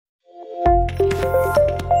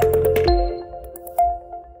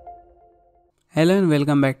Hello and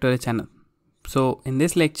welcome back to the channel. So in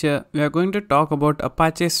this lecture, we are going to talk about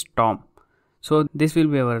Apache Storm. So this will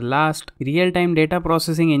be our last real-time data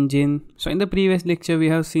processing engine. So in the previous lecture, we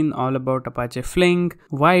have seen all about Apache Flink,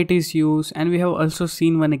 why it is used, and we have also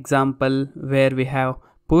seen one example where we have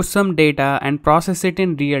pushed some data and process it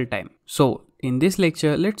in real time. So in this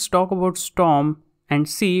lecture, let's talk about Storm and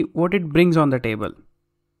see what it brings on the table.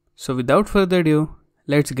 So without further ado,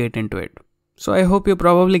 let's get into it. So I hope you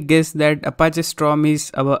probably guessed that Apache Storm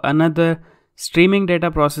is our another streaming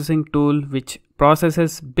data processing tool which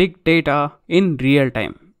processes big data in real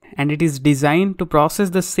time, and it is designed to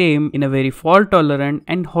process the same in a very fault tolerant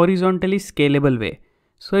and horizontally scalable way.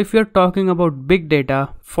 So if you're talking about big data,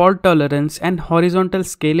 fault tolerance and horizontal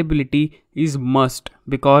scalability is must,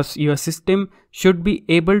 because your system should be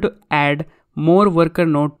able to add more worker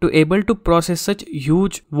node to able to process such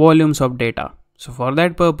huge volumes of data. So for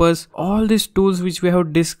that purpose, all these tools which we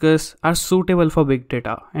have discussed are suitable for big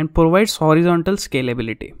data and provides horizontal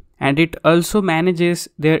scalability. And it also manages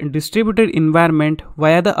their distributed environment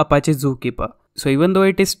via the Apache Zookeeper. So even though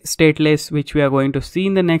it is stateless, which we are going to see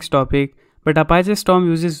in the next topic, but Apache Storm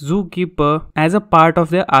uses Zookeeper as a part of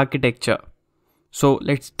their architecture. So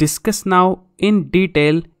let's discuss now in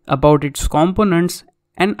detail about its components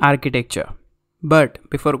and architecture. But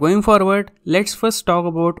before going forward, let's first talk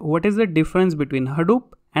about what is the difference between Hadoop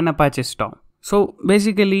and Apache Storm. So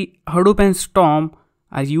basically, Hadoop and Storm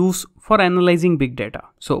are used for analyzing big data.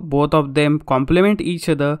 So both of them complement each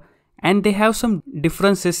other and they have some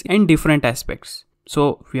differences in different aspects.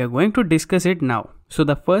 So we are going to discuss it now. So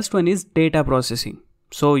the first one is data processing.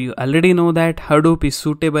 So you already know that Hadoop is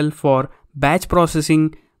suitable for batch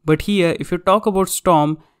processing, but here if you talk about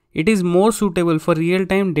Storm, it is more suitable for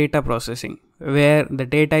real-time data processing, where the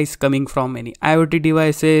data is coming from any IoT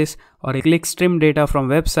devices or a clickstream data from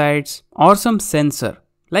websites or some sensor,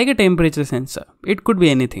 like a temperature sensor. It could be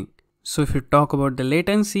anything. So if you talk about the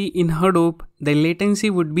latency in Hadoop, the latency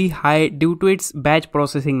would be high due to its batch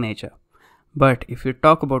processing nature. But if you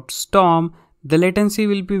talk about Storm, the latency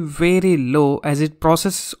will be very low as it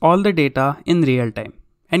processes all the data in real time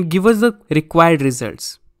and give us the required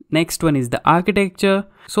results. Next one is the architecture.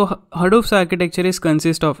 So Hadoop's architecture is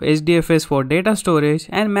consist of HDFS for data storage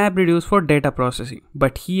and MapReduce for data processing.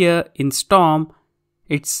 But here in Storm,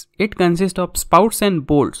 it consists of spouts and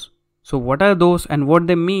bolts. So what are those and what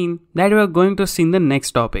they mean, that we are going to see in the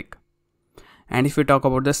next topic. And if we talk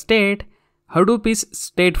about the state, Hadoop is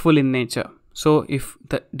stateful in nature. So if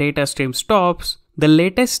the data stream stops, the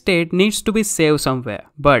latest state needs to be saved somewhere.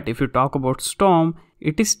 But if you talk about Storm,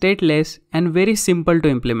 it is stateless and very simple to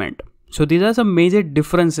implement. So these are some major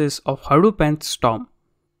differences of Hadoop and Storm.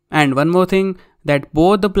 And one more thing, that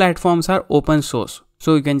both the platforms are open source.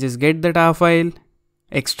 So you can just get the tar file,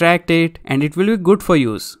 extract it, and it will be good for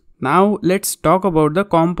use. Now let's talk about the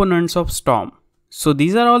components of Storm. So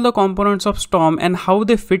these are all the components of Storm and how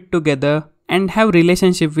they fit together and have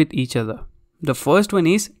relationship with each other. The first one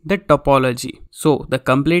is the topology. So the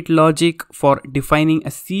complete logic for defining a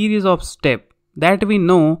series of steps that we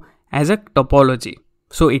know as a topology.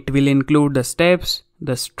 So it will include the steps,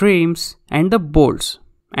 the streams, and the bolts.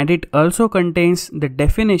 And it also contains the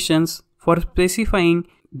definitions for specifying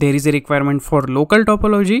there is a requirement for local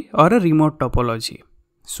topology or a remote topology.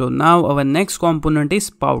 So now our next component is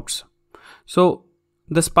spouts. So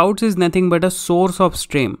the spouts is nothing but a source of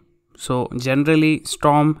stream. So generally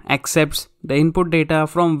Storm accepts the input data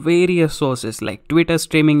from various sources like Twitter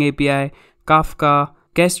streaming API, Kafka,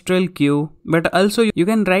 Kestrel queue, but also you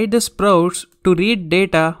can write the sprouts to read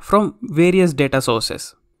data from various data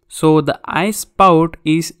sources. So the iSpout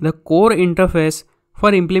is the core interface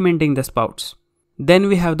for implementing the spouts. Then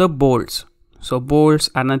we have the bolts. So bolts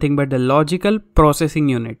are nothing but the logical processing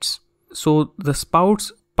units. So the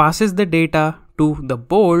spouts passes the data to the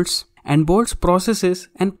bolts and bolts processes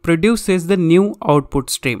and produces the new output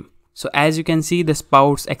stream. So as you can see, the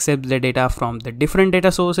spouts accept the data from the different data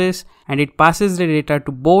sources and it passes the data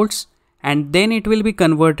to bolts and then it will be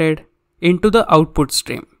converted into the output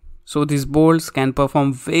stream. So these bolts can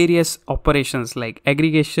perform various operations like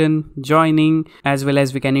aggregation, joining, as well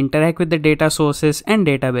as we can interact with the data sources and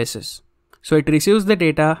databases. So it receives the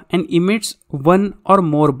data and emits one or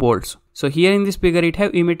more bolts. So here in this figure it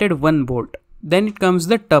have emitted one bolt. Then it comes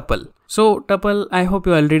the tuple. So tuple, I hope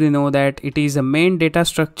you already know that it is a main data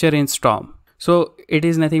structure in Storm. So it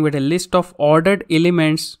is nothing but a list of ordered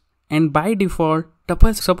elements, and by default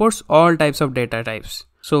tuple supports all types of data types.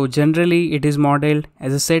 So generally it is modeled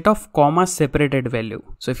as a set of comma separated value.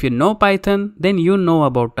 So if you know Python, then you know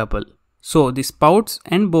about tuple. So the spouts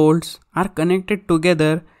and bolts are connected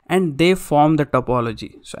together and they form the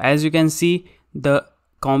topology. So as you can see, the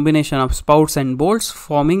combination of spouts and bolts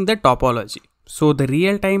forming the topology. So the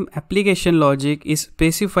real-time application logic is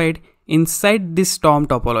specified inside this Storm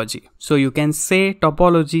topology. So you can say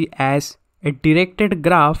topology as a directed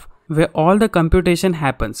graph where all the computation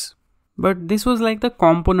happens. But this was like the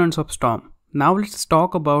components of Storm. Now let's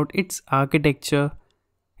talk about its architecture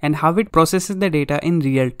and how it processes the data in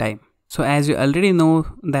real time. So as you already know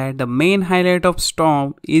that the main highlight of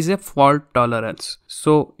Storm is a fault tolerance.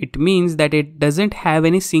 So it means that it doesn't have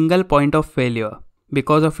any single point of failure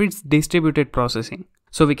because of its distributed processing.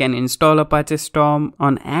 So we can install Apache Storm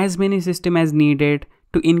on as many systems as needed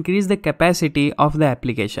to increase the capacity of the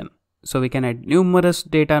application. So we can add numerous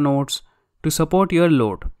data nodes to support your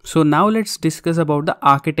load. So now let's discuss about the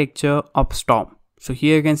architecture of Storm. So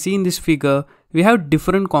here you can see in this figure, we have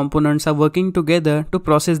different components are working together to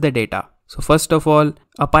process the data. So first of all,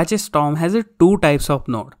 Apache Storm has two types of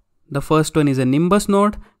node. The first one is a Nimbus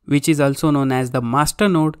node, which is also known as the master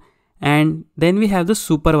node. And then we have the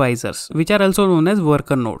supervisors, which are also known as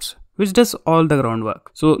worker nodes, which does all the groundwork.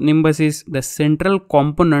 So Nimbus is the central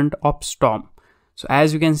component of Storm. So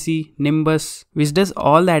as you can see, Nimbus, which does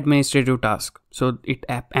all the administrative tasks. So it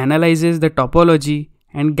analyzes the topology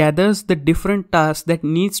and gathers the different tasks that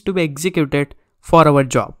needs to be executed for our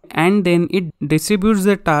job. And then it distributes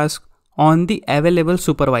the task on the available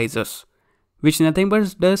supervisors, which nothing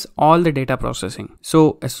but does all the data processing.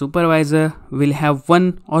 So a supervisor will have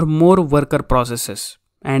one or more worker processes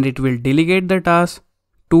and it will delegate the task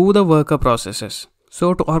to the worker processes.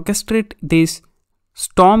 So to orchestrate this,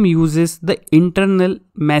 Storm uses the internal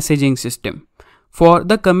messaging system for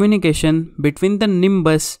the communication between the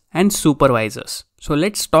Nimbus and supervisors. So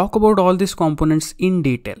let's talk about all these components in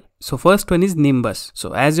detail. So first one is Nimbus.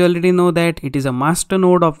 So as you already know that it is a master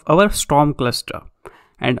node of our Storm cluster,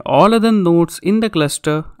 and all other nodes in the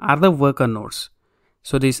cluster are the worker nodes.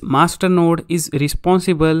 So this master node is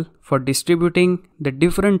responsible for distributing the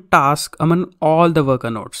different tasks among all the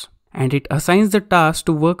worker nodes, and it assigns the task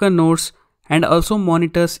to worker nodes and also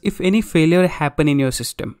monitors if any failure happen in your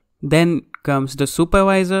system. Then comes the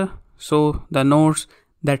supervisor. So the nodes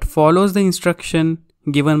that follows the instruction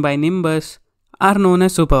given by Nimbus are known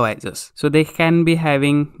as supervisors. So they can be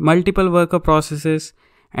having multiple worker processes,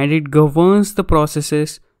 and it governs the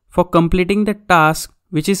processes for completing the task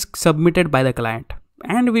which is submitted by the client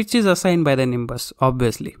and which is assigned by the Nimbus,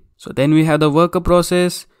 obviously. So then we have the worker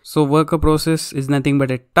process. So worker process is nothing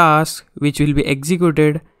but a task which will be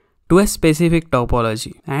executed to a specific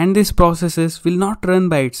topology, and these processes will not run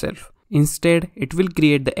by itself. Instead, it will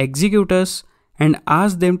create the executors and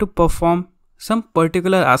ask them to perform some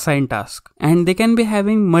particular assigned task, and they can be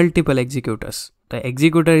having multiple executors. The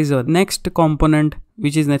executor is our next component,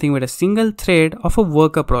 which is nothing but a single thread of a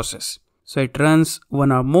worker process. So it runs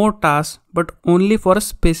one or more tasks, but only for a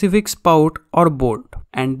specific spout or bolt.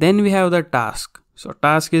 And then we have the task. So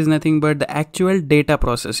task is nothing but the actual data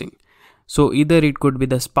processing. So either it could be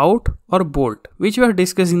the spout or bolt, which we have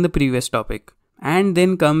discussed in the previous topic. And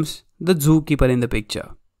then comes the zookeeper in the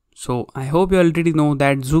picture. So I hope you already know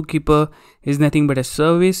that zookeeper is nothing but a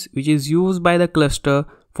service which is used by the cluster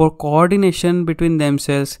for coordination between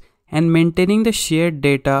themselves and maintaining the shared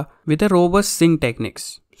data with a robust sync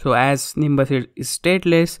techniques. So as Nimbus is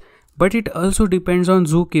stateless, but it also depends on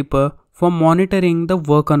zookeeper for monitoring the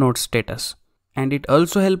worker node status. And it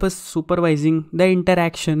also helps us supervising the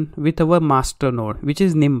interaction with our master node, which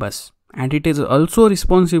is Nimbus. And it is also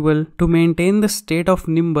responsible to maintain the state of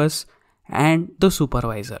Nimbus and the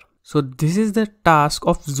supervisor. So this is the task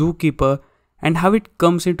of zookeeper and how it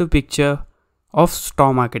comes into picture of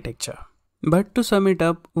Storm architecture. But to sum it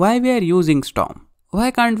up, why we are using Storm?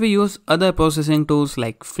 Why can't we use other processing tools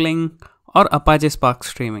like Flink or Apache Spark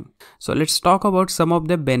Streaming? So let's talk about some of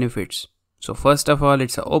the benefits. So first of all,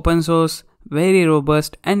 it's open source, very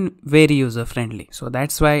robust and very user friendly. So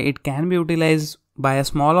that's why it can be utilized by a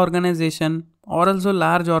small organization, or also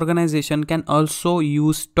large organization can also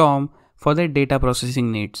use Storm for their data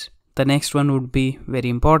processing needs. The next one would be very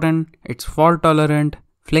important. It's fault tolerant,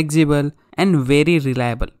 flexible and very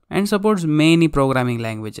reliable, and supports many programming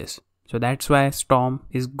languages. So that's why Storm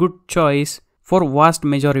is good choice for vast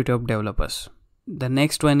majority of developers. The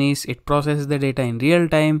next one is it processes the data in real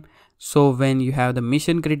time. So when you have the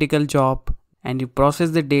mission critical job and you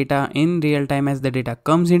process the data in real time as the data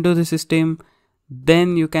comes into the system,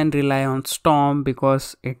 then you can rely on Storm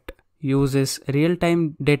because it uses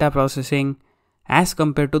real-time data processing as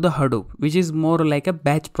compared to the Hadoop, which is more like a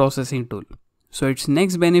batch processing tool. So its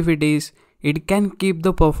next benefit is it can keep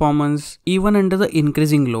the performance even under the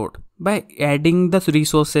increasing load by adding the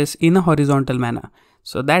resources in a horizontal manner.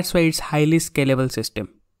 So that's why it's highly scalable system,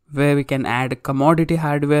 where we can add commodity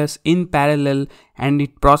hardwares in parallel and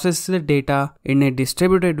it processes the data in a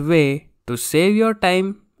distributed way to save your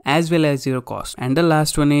time as well as your cost. And the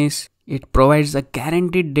last one is it provides a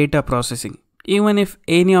guaranteed data processing even if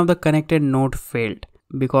any of the connected node failed,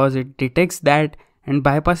 because it detects that and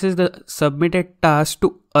bypasses the submitted tasks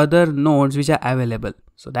to other nodes which are available.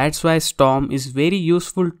 So that's why Storm is very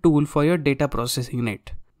useful tool for your data processing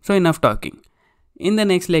net. So enough talking. In the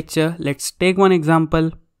next lecture, let's take one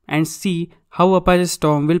example and see how Apache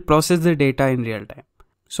Storm will process the data in real time.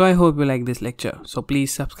 So I hope you like this lecture. So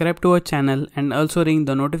please subscribe to our channel and also ring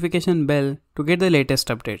the notification bell to get the latest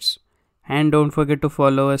updates. And don't forget to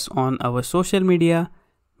follow us on our social media,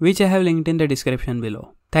 which I have linked in the description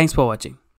below. Thanks for watching.